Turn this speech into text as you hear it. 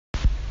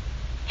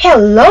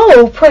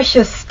Hello,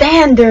 precious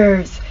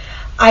standards.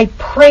 I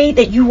pray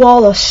that you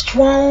all are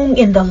strong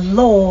in the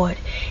Lord.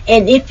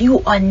 And if you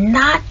are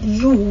not,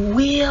 you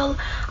will.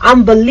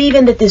 I'm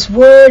believing that this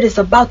word is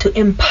about to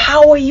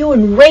empower you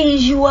and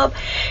raise you up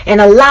and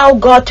allow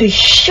God to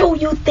show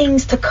you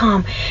things to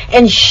come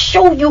and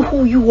show you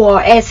who you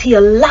are as He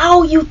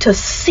allow you to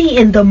see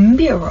in the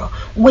mirror,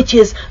 which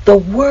is the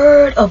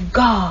Word of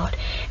God,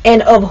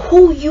 and of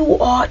who you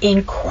are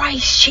in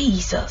Christ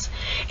Jesus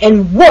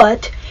and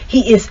what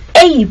He is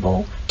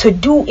able to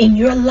do in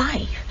your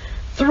life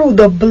through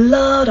the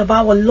blood of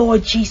our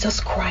Lord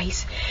Jesus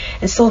Christ.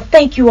 And so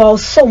thank you all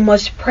so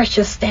much,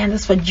 precious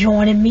standards, for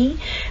joining me.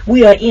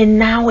 We are in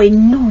now a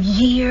new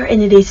year,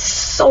 and it is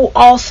so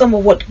awesome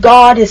of what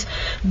God is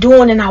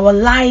doing in our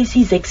lives.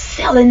 He's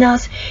excelling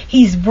us.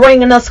 He's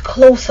bringing us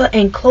closer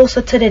and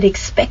closer to that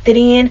expected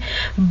end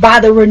by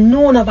the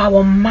renewing of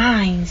our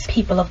minds,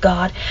 people of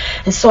God.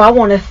 And so I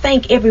want to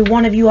thank every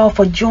one of you all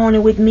for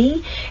joining with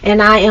me.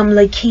 And I am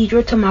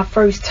Lakeidra to my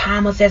first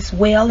timers as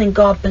well. And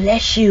God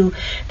bless you.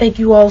 Thank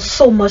you all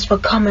so much for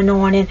coming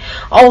on, and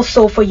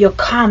also for your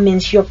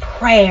comments, your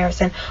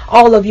prayers, and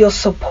all of your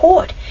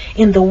support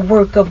in the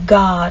work of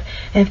God.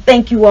 And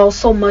thank you all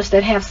so much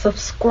that have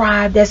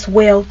subscribed as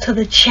well to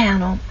the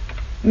channel.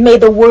 May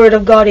the word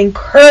of God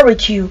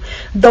encourage you,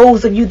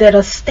 those of you that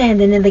are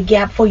standing in the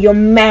gap for your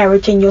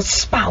marriage and your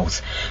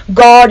spouse.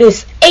 God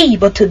is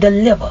able to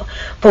deliver,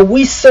 for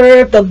we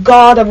serve the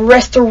God of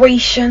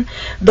restoration,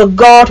 the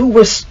God who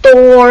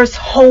restores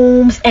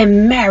homes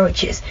and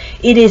marriages.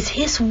 It is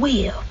His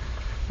will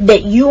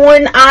that you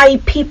and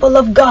I, people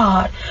of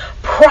God,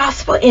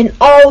 prosper in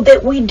all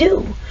that we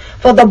do.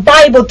 For the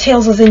Bible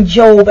tells us in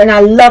Job, and I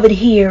love it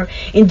here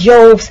in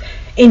Job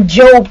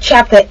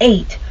chapter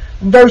 8,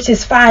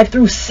 verses 5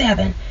 through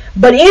 7.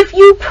 But if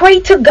you pray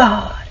to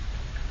God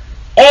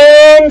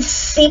and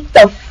seek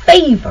the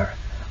favor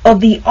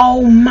of the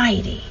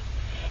Almighty,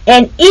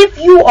 and if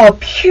you are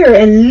pure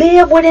and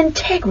live with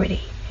integrity,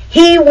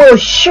 He will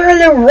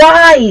surely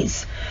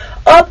rise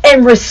up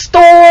and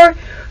restore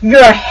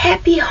your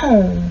happy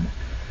home.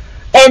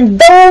 And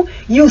though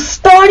you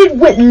started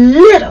with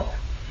little,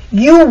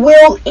 you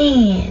will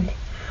end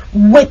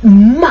with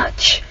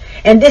much.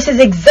 And this is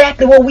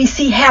exactly what we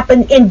see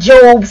happen in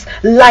Job's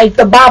life.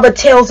 The Bible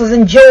tells us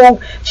in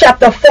Job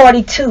chapter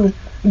 42,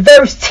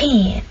 verse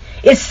 10,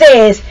 it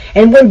says,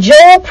 and when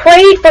Job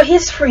prayed for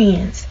his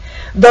friends,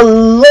 the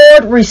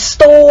Lord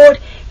restored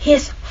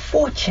his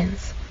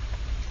fortunes.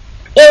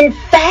 In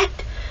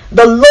fact,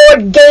 the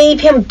Lord gave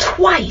him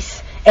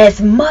twice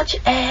as much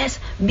as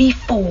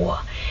before.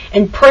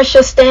 And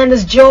precious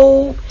standards,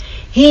 Job,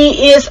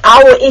 he is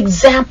our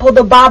example.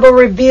 The Bible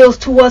reveals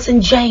to us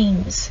in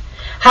James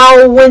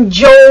how when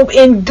Job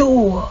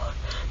endured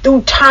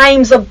through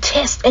times of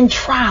tests and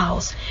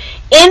trials,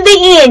 in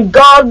the end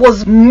God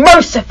was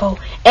merciful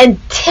and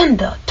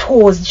tender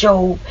towards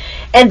Job.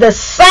 And the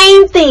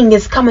same thing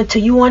is coming to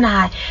you and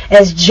I,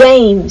 as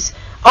James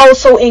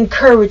also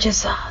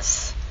encourages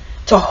us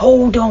to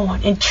hold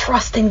on and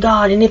trust in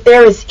God. And if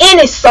there is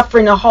any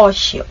suffering or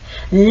hardship,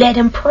 let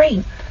him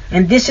pray.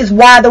 And this is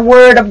why the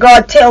word of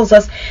God tells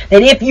us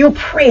that if you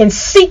pray and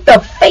seek the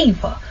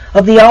favor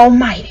of the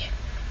Almighty,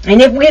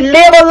 and if we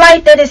live a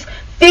life that is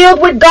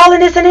filled with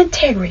godliness and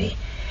integrity,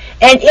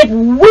 and if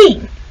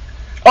we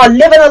are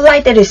living a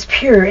life that is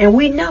pure, and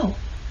we know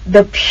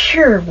the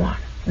pure one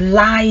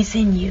lies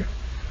in you,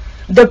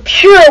 the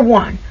pure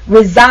one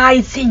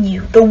resides in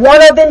you, the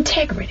one of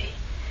integrity,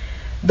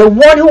 the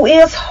one who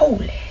is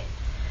holy,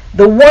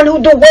 the one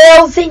who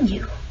dwells in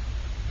you,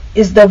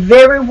 is the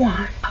very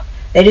one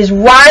that is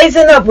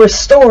rising up,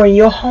 restoring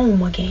your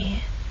home again.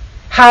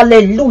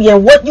 Hallelujah.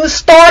 And what you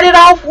started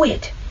off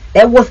with,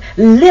 that was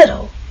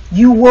little,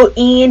 you will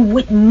end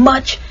with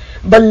much.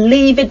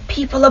 Believe it,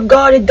 people of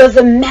God. It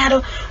doesn't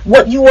matter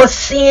what you are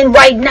seeing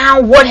right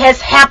now, what has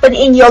happened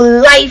in your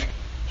life.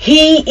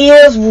 He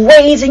is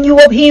raising you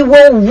up. He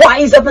will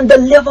rise up and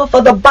deliver.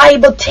 For the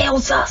Bible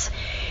tells us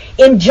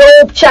in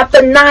Job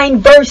chapter 9,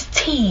 verse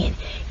 10,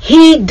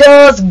 He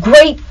does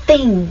great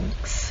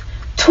things,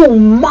 too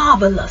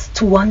marvelous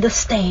to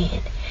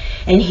understand.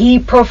 And He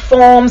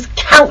performs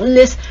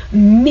countless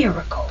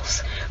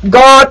miracles.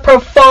 God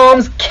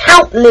performs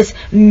countless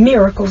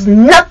miracles.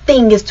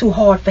 Nothing is too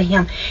hard for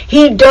Him.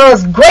 He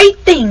does great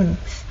things,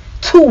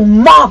 too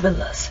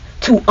marvelous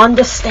to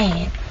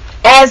understand.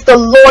 As the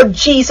Lord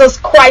Jesus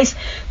Christ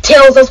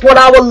tells us what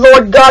our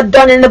Lord God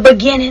done in the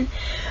beginning,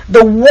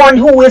 the one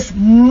who is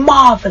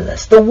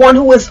marvelous, the one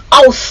who is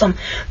awesome,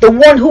 the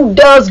one who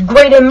does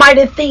great and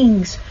mighty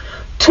things,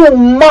 too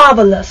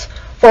marvelous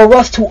for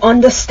us to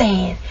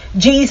understand.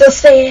 Jesus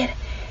said,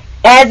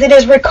 as it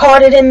is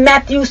recorded in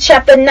Matthew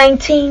chapter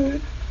 19,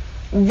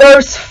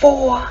 verse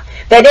 4,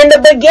 that in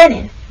the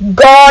beginning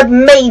God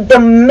made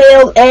them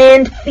male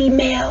and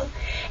female.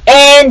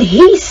 And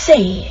He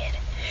said,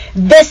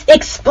 this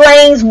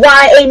explains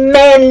why a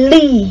man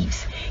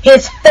leaves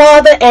his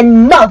father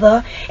and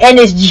mother and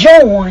is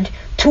joined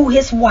to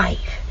his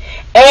wife,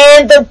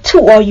 and the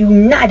two are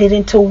united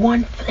into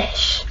one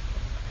flesh.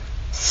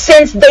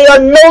 since they are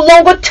no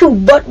longer two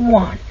but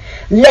one.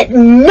 Let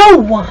no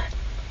one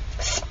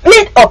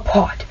split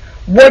apart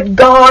what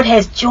God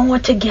has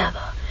joined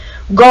together.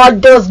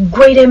 God does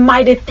great and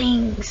mighty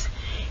things.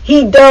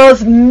 He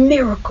does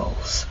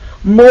miracles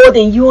more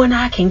than you and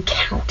I can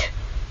count.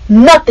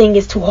 Nothing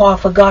is too hard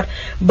for God.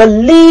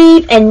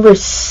 Believe and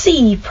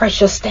receive,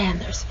 precious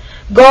standards.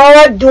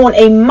 God doing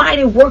a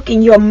mighty work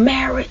in your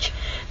marriage.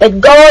 That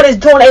God is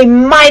doing a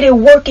mighty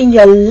work in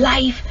your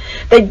life.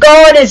 That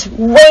God is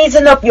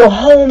raising up your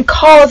home,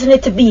 causing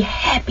it to be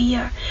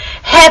happier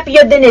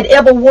than it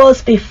ever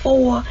was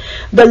before.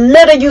 The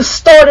little you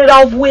started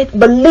off with,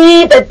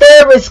 believe that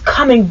there is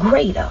coming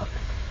greater.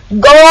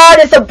 God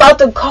is about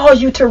to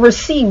cause you to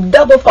receive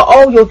double for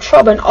all your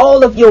trouble and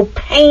all of your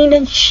pain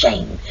and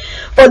shame.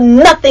 For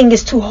nothing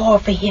is too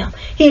hard for him.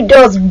 He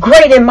does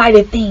great and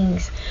mighty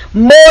things,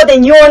 more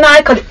than you and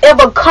I could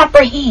ever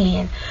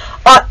comprehend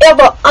or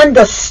ever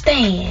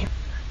understand.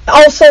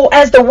 Also,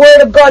 as the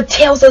word of God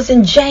tells us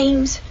in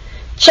James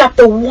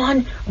chapter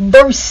 1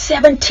 verse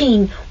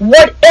 17,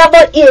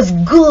 whatever is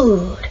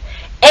good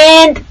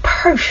and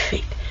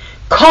perfect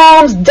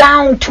comes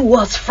down to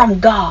us from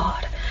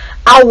God,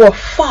 our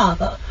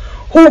Father,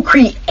 who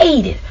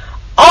created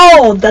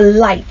all the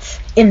lights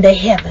in the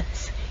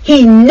heavens.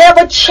 He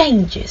never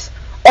changes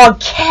or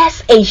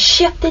casts a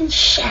shifting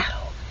shadow.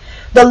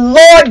 The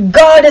Lord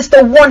God is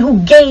the one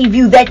who gave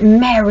you that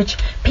marriage,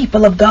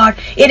 people of God.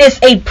 It is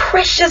a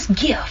precious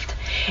gift.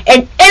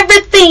 And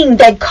everything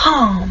that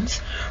comes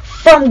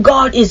from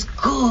God is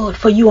good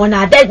for you and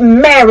I. That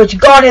marriage,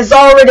 God has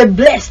already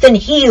blessed and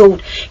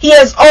healed. He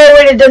has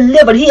already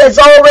delivered. He has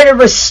already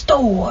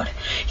restored.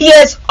 He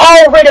has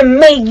already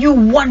made you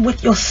one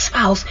with your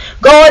spouse.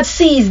 God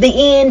sees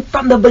the end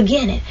from the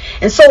beginning.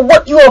 And so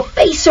what you are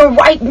facing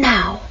right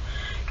now,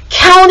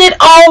 count it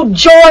all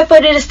joy, for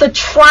it is the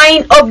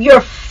trying of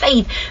your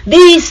faith.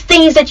 These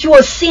things that you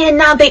are seeing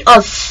now, they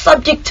are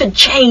subject to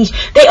change.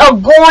 They are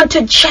going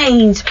to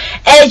change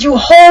as you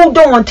hold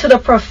on to the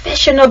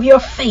profession of your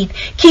faith.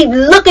 Keep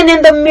looking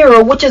in the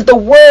mirror, which is the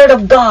word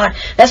of God.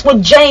 That's what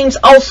James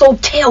also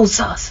tells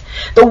us.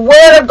 The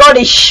word of God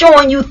is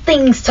showing you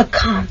things to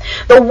come.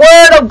 The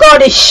word of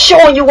God is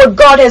showing you what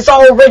God has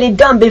already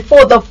done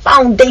before the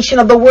foundation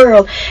of the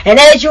world. And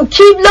as you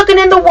keep looking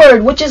in the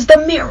word, which is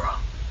the mirror,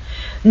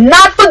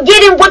 not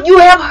forgetting what you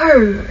have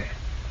heard,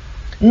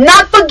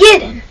 not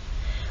forgetting,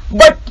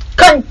 but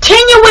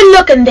continually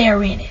looking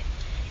there in it,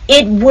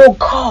 it will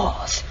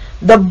cause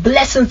the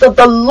blessings of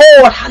the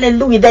Lord,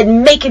 hallelujah, that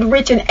make it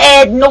rich and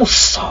add no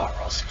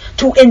sorrows,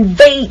 to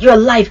invade your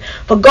life.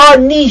 For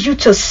God needs you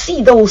to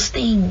see those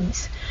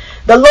things.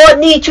 The Lord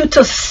needs you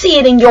to see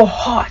it in your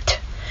heart.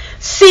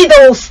 See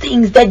those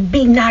things that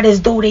be not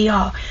as though they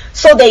are,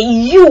 so that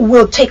you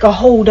will take a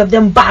hold of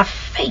them by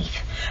faith.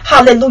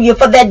 Hallelujah.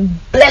 For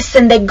that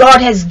blessing that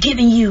God has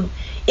given you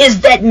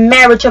is that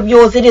marriage of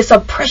yours. It is a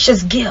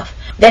precious gift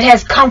that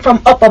has come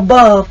from up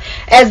above.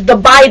 As the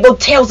Bible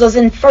tells us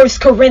in 1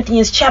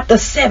 Corinthians chapter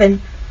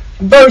 7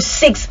 verse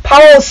 6,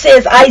 Paul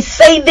says, I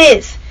say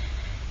this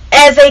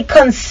as a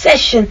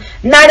concession,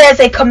 not as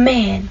a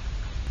command.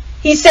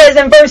 He says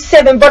in verse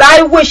 7, but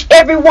I wish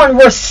everyone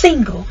were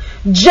single,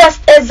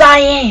 just as I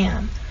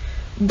am.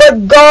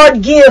 But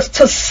God gives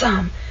to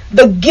some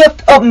the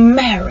gift of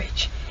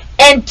marriage,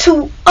 and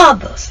to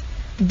others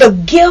the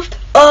gift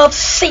of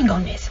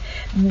singleness.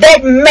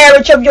 That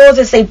marriage of yours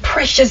is a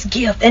precious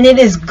gift, and it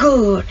is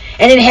good,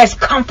 and it has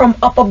come from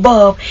up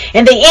above.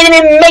 And the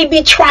enemy may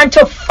be trying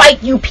to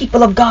fight you,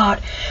 people of God,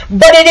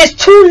 but it is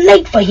too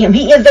late for him.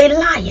 He is a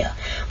liar.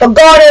 For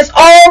God has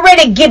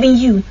already given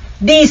you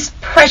these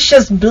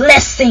precious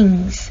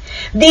blessings,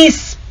 these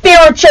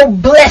spiritual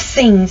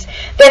blessings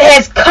that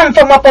has come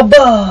from up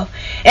above.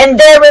 And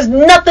there is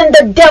nothing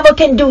the devil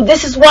can do.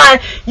 This is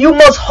why you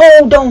must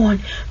hold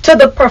on to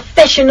the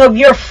profession of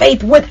your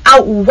faith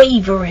without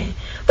wavering.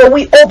 For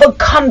we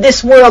overcome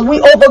this world. We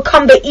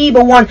overcome the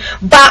evil one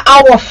by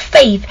our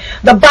faith.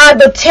 The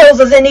Bible tells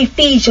us in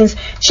Ephesians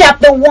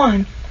chapter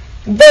 1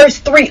 verse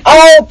 3,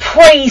 all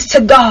praise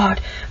to God,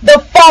 the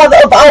Father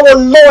of our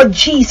Lord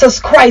Jesus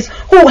Christ,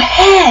 who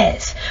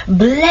has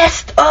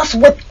blessed us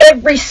with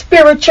every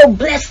spiritual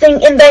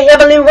blessing in the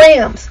heavenly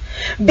realms,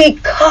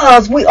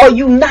 because we are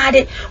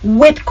united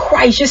with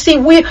Christ. You see,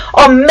 we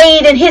are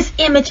made in his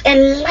image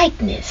and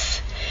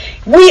likeness.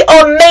 We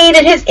are made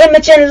in his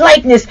image and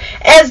likeness,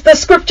 as the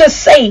scriptures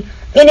say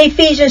in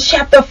Ephesians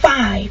chapter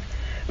 5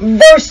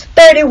 verse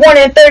 31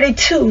 and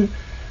 32.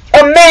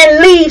 A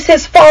man leaves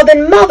his father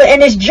and mother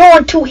and is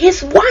joined to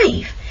his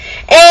wife,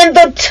 and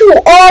the two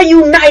are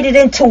united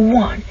into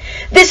one.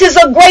 This is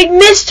a great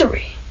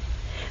mystery.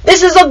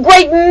 This is a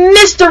great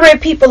mystery,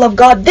 people of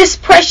God. This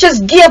precious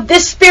gift,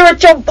 this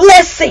spiritual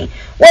blessing,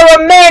 where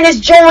a man is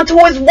joined to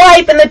his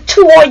wife and the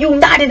two are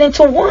united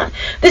into one.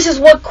 This is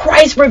what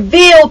Christ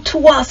revealed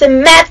to us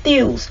in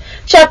Matthew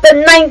chapter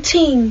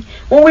 19,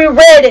 when we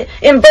read it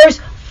in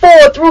verse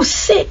 4 through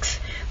 6.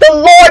 The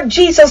Lord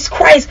Jesus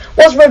Christ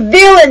was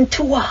revealing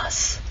to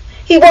us.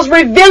 He was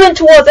revealing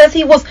to us as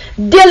he was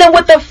dealing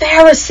with the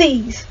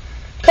Pharisees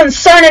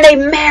concerning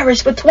a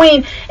marriage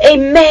between a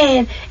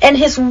man and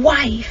his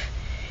wife.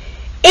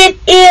 It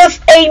is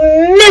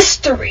a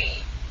mystery,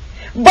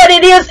 but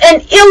it is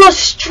an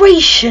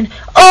illustration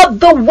of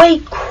the way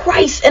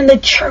Christ and the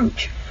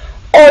church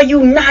are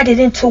united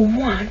into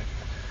one.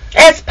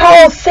 As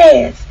Paul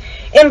says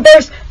in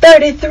verse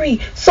 33,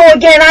 so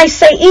again I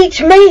say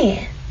each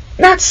man,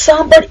 not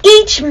some, but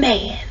each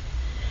man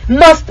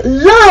must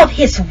love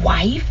his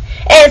wife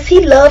as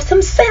he loves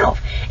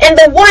himself, and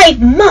the wife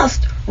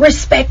must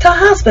respect her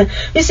husband.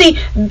 You see,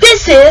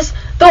 this is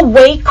the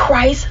way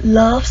Christ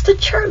loves the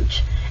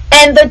church,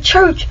 and the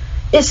church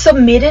is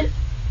submitted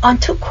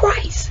unto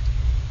Christ.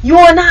 You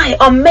and I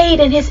are made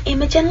in his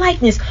image and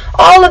likeness.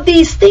 All of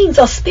these things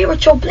are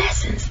spiritual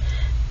blessings.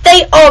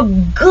 They are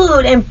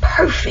good and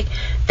perfect.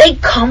 They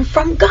come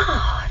from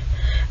God.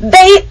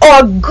 They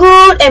are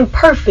good and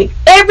perfect.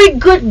 Every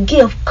good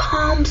gift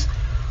comes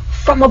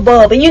from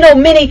above.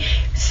 And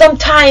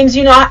sometimes,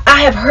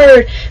 I have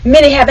heard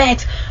many have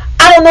asked,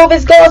 I don't know if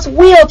it's God's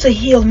will to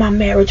heal my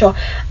marriage, or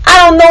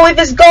I don't know if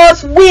it's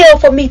God's will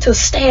for me to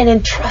stand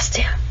and trust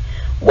him.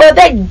 Well,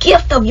 that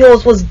gift of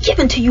yours was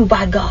given to you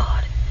by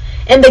God.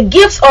 And the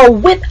gifts are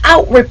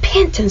without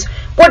repentance.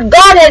 What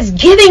God has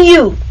given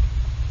you,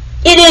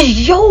 it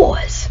is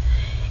yours.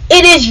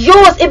 It is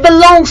yours. It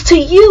belongs to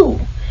you.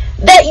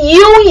 That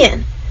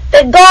union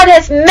that God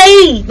has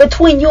made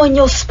between you and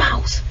your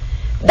spouse,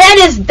 that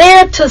is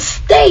there to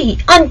stay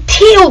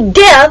until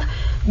death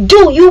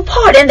do you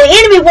part. And the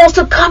enemy wants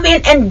to come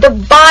in and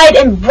divide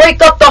and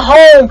break up the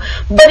home,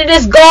 but it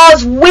is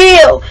God's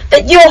will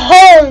that your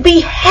home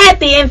be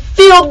happy and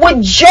filled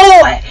with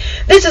joy.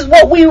 This is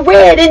what we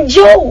read in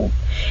Job.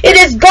 It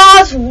is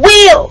God's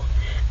will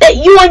that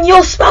you and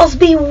your spouse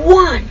be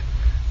one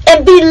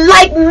and be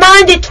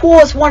like-minded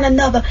towards one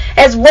another,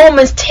 as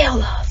Romans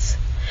tell us.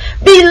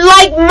 Be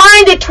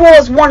like-minded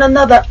towards one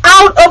another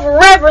out of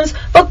reverence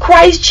for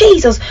Christ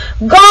Jesus.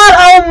 God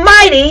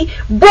Almighty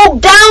broke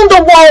down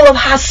the wall of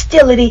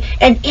hostility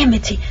and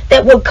enmity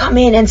that would come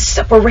in and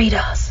separate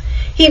us.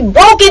 He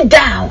broke it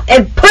down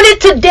and put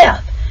it to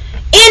death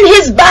in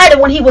his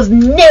body when he was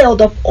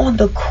nailed up on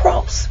the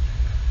cross.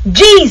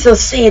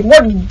 Jesus said,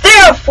 what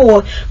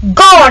therefore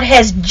God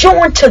has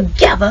joined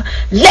together,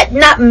 let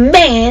not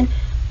man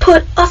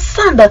put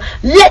asunder.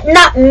 Let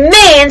not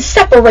man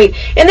separate.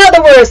 In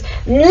other words,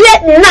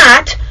 let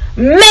not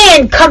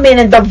man come in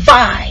and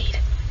divide.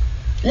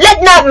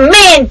 Let not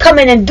man come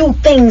in and do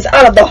things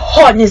out of the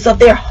hardness of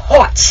their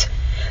hearts.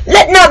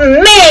 Let not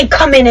man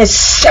come in and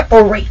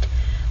separate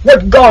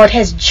what God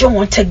has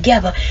joined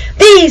together.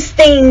 These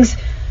things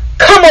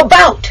come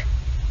about.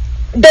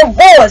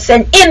 Divorce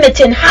and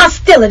enmity and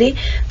hostility,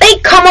 they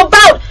come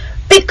about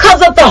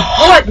because of the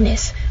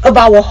hardness of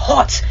our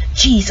hearts,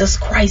 Jesus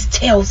Christ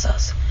tells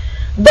us.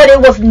 But it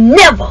was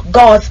never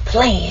God's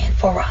plan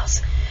for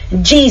us.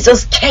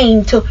 Jesus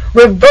came to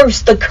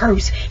reverse the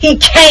curse. He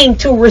came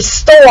to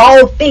restore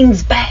all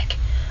things back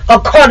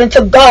according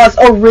to God's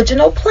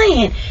original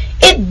plan.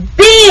 It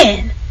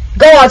been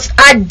God's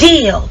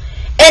ideal,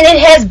 and it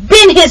has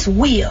been his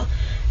will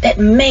that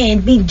man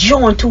be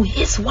joined to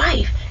his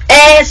wife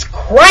as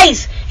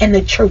Christ and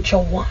the church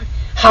are one.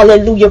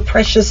 Hallelujah,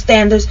 precious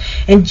standards.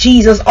 And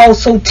Jesus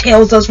also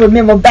tells us,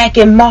 remember back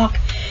in Mark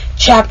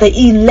chapter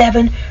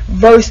 11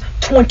 verse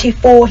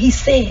 24, he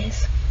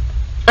says,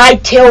 I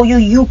tell you,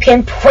 you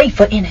can pray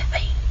for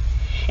anything,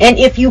 and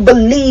if you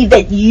believe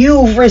that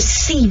you've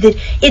received it,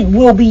 it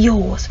will be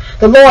yours.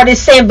 The Lord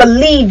is saying,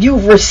 believe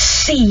you've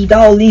received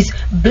all these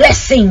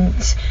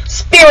blessings,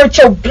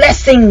 spiritual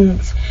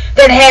blessings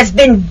that has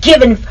been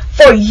given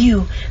for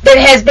you, that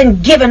has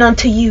been given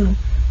unto you.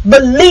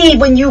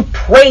 Believe when you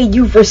prayed,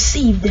 you've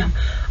received them.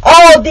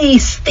 All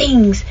these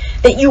things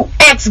that you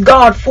ask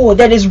God for,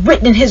 that is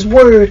written in his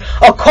word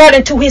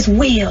according to his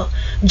will,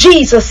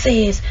 Jesus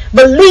says,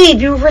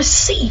 believe you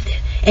received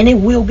it and it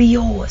will be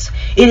yours.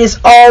 It is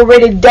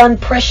already done,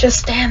 precious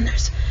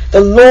standards.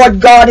 The Lord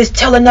God is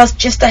telling us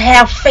just to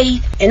have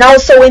faith. And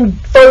also in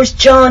 1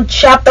 John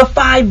chapter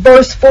 5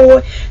 verse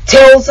 4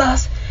 tells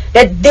us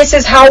that this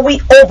is how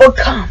we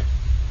overcome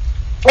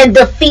and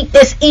defeat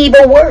this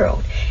evil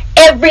world.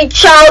 Every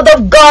child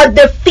of God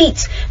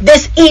defeats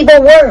this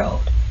evil world.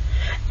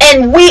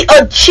 And we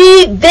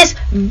achieve this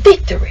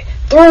victory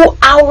through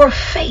our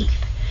faith.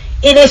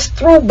 It is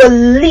through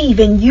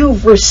believing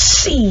you've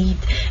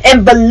received,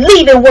 and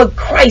believing what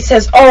Christ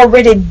has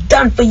already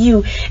done for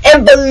you,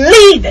 and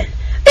believing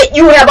that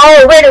you have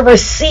already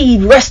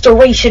received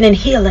restoration and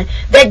healing,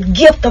 that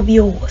gift of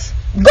yours.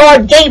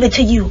 God gave it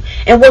to you,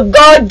 and what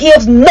God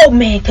gives, no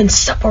man can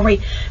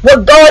separate.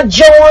 What God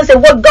joins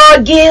and what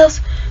God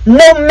gives,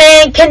 no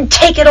man can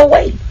take it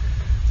away.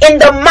 In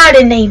the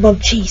mighty name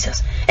of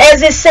Jesus.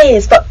 As it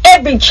says, for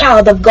every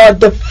child of God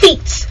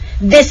defeats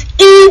this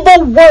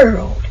evil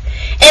world.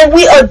 And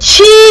we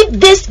achieve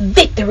this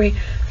victory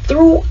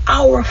through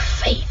our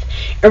faith.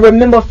 And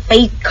remember,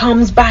 faith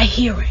comes by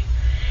hearing.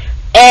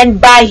 And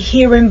by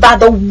hearing by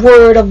the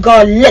word of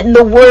God. Letting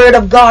the word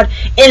of God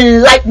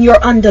enlighten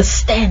your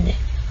understanding.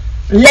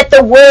 Let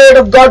the word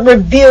of God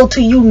reveal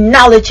to you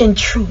knowledge and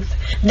truth.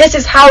 This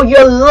is how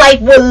your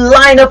life will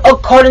line up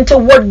according to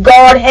what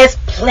God has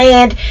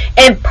planned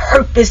and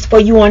purposed for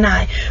you and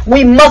I.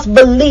 We must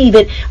believe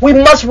it. We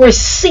must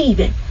receive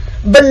it.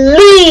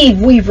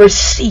 Believe we've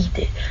received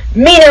it.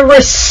 Meaning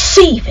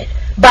receive it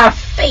by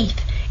faith,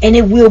 and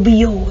it will be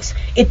yours.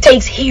 It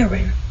takes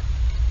hearing.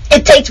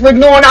 It takes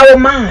renewing our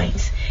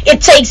minds.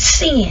 It takes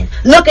seeing,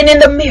 looking in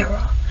the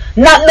mirror,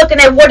 not looking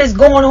at what is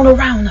going on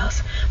around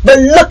us, but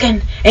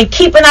looking and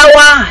keeping our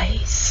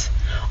eyes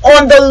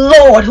on the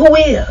Lord, who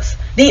is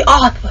the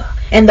author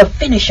and the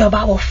finisher of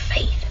our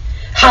faith.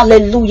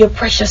 Hallelujah,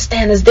 precious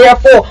standards.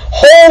 Therefore,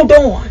 hold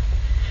on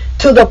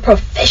to the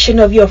profession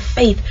of your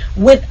faith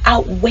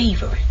without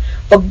wavering.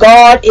 For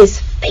God is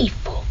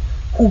faithful,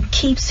 who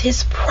keeps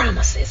his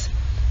promises.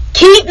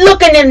 Keep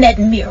looking in that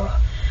mirror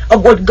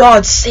of what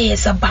God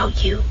says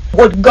about you.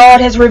 What God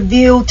has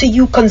revealed to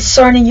you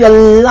concerning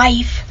your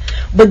life.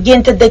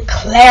 Begin to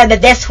declare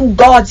that that's who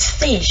God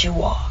says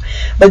you are.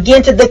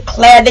 Begin to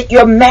declare that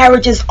your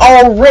marriage is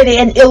already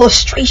an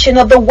illustration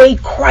of the way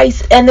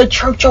Christ and the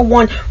church are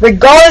one,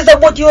 regardless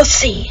of what you're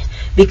seeing.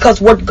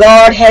 Because what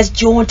God has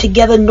joined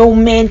together, no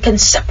man can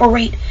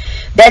separate.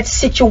 That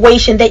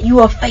situation that you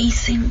are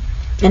facing,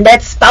 and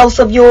that spouse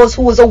of yours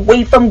who is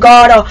away from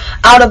God or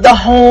out of the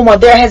home, or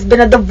there has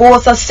been a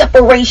divorce or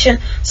separation,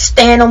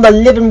 stand on the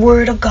living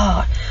word of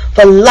God.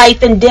 For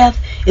life and death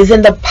is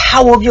in the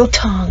power of your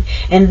tongue,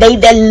 and they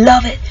that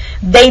love it,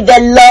 they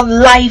that love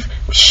life,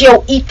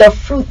 shall eat the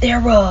fruit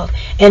thereof.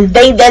 And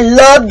they that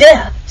love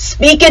death,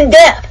 speaking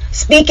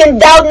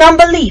doubt and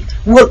unbelief,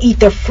 will eat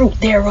the fruit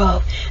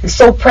thereof. And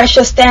so,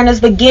 precious standards,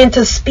 begin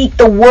to speak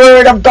the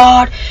word of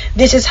God.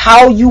 This is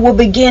how you will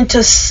begin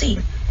to see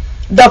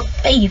the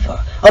favor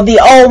of the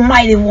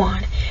Almighty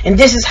One. And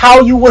this is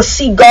how you will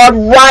see God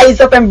rise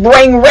up and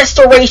bring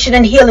restoration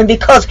and healing,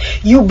 because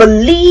you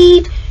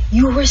believed,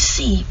 you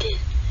received it,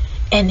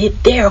 and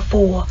it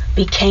therefore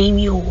became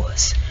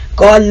yours.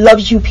 God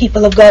loves you,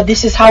 people of God.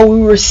 This is how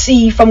we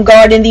receive from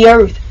God in the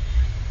earth.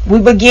 We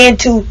begin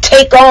to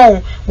take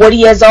on what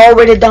he has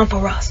already done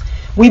for us.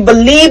 We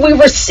believe we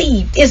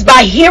received. It's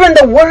by hearing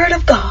the word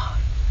of God.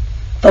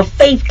 For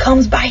faith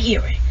comes by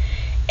hearing,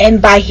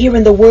 and by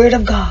hearing the word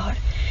of God.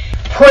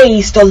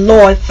 Praise the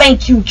Lord.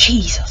 Thank you,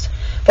 Jesus,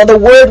 for the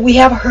word we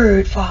have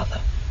heard,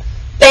 Father.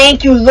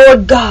 Thank you,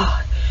 Lord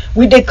God.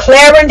 We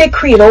declare and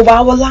decree it over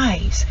our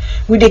lives.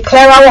 We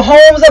declare our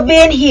homes are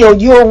being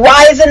healed. You are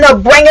rising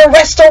up, bringing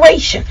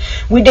restoration.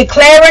 We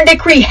declare and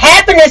decree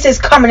happiness is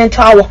coming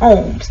into our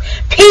homes.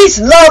 Peace,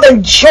 love,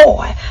 and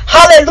joy.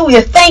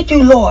 Hallelujah. Thank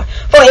you, Lord,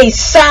 for a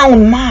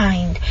sound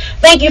mind.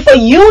 Thank you for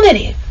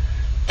unity.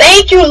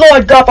 Thank you,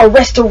 Lord God, for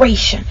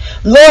restoration.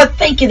 Lord,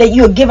 thank you that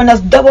you have given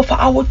us double for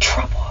our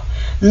trouble.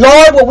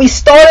 Lord, what we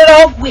started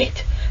off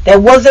with, there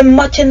wasn't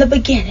much in the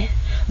beginning.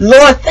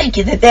 Lord, thank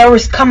you that there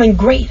is coming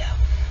greater.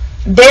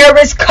 There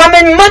is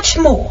coming much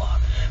more.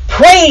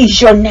 Praise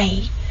your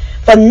name,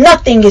 for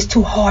nothing is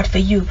too hard for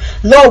you.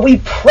 Lord, we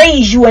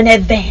praise you in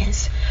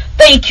advance.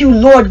 Thank you,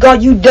 Lord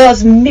God, you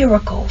does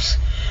miracles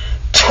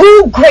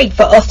too great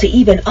for us to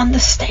even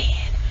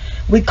understand.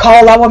 We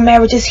call our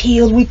marriages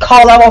healed. We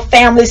call our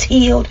families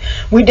healed.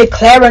 We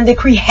declare and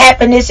decree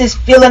happiness is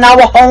filling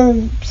our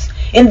homes.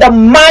 In the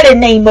mighty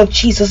name of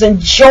Jesus,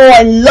 and joy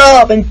and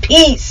love and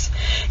peace,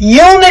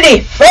 unity,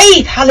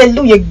 faith,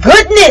 hallelujah,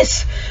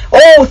 goodness.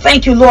 Oh,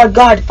 thank you, Lord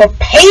God, for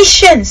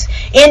patience,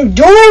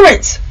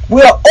 endurance.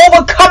 We are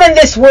overcoming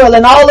this world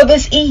and all of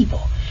its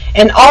evil.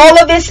 And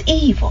all of its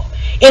evil.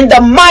 In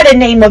the mighty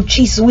name of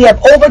Jesus, we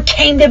have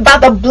overcame it by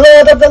the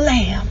blood of the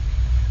Lamb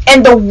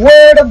and the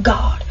word of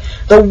God,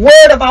 the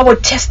word of our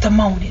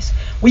testimonies.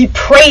 We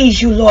praise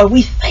you, Lord.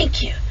 We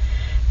thank you.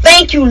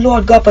 Thank you,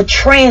 Lord God, for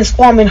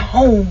transforming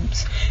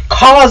homes,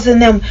 causing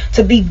them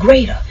to be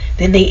greater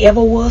than they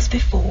ever was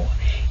before.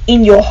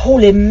 In your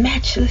holy,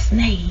 matchless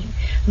name,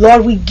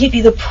 Lord, we give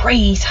you the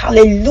praise.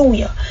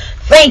 Hallelujah.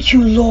 Thank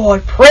you,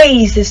 Lord.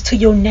 Praises to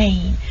your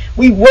name.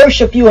 We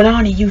worship you and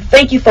honor you.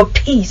 Thank you for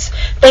peace.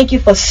 Thank you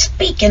for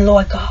speaking,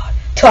 Lord God,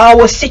 to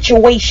our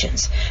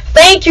situations.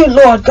 Thank you,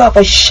 Lord God,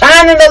 for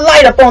shining the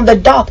light upon the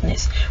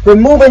darkness,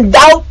 removing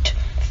doubt,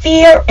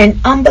 fear, and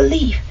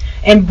unbelief,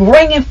 and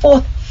bringing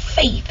forth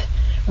faith,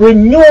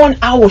 renewing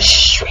our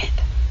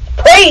strength.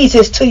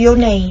 Praises to your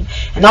name.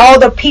 And all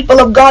the people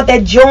of God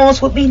that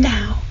joins with me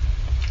now,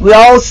 we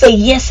all say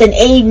yes and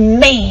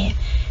amen.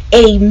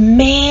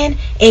 Amen,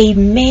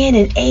 amen,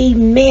 and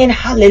amen.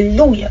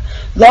 Hallelujah.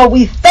 Lord,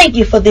 we thank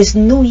you for this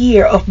new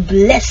year of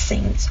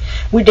blessings.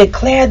 We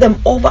declare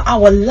them over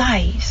our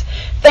lives.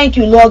 Thank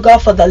you, Lord God,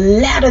 for the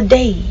latter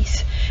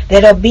days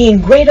that are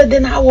being greater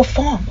than our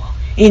former.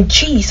 In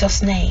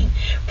Jesus' name.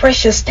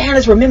 Precious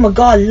standards, remember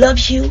God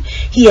loves you.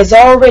 He has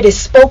already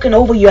spoken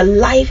over your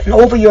life and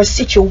over your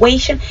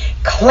situation.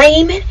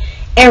 Claim it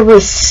and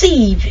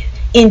receive it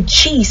in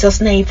Jesus'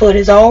 name, for it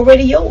is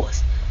already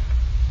yours.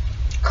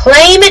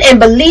 Claim it and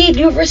believe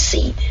you've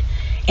received it,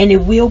 and it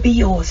will be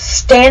yours.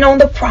 Stand on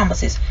the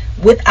promises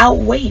without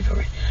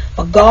wavering,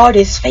 for God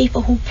is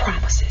faithful who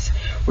promises.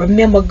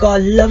 Remember,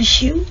 God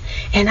loves you,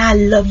 and I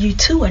love you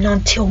too. And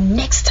until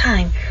next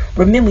time,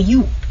 remember,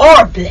 you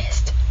are blessed.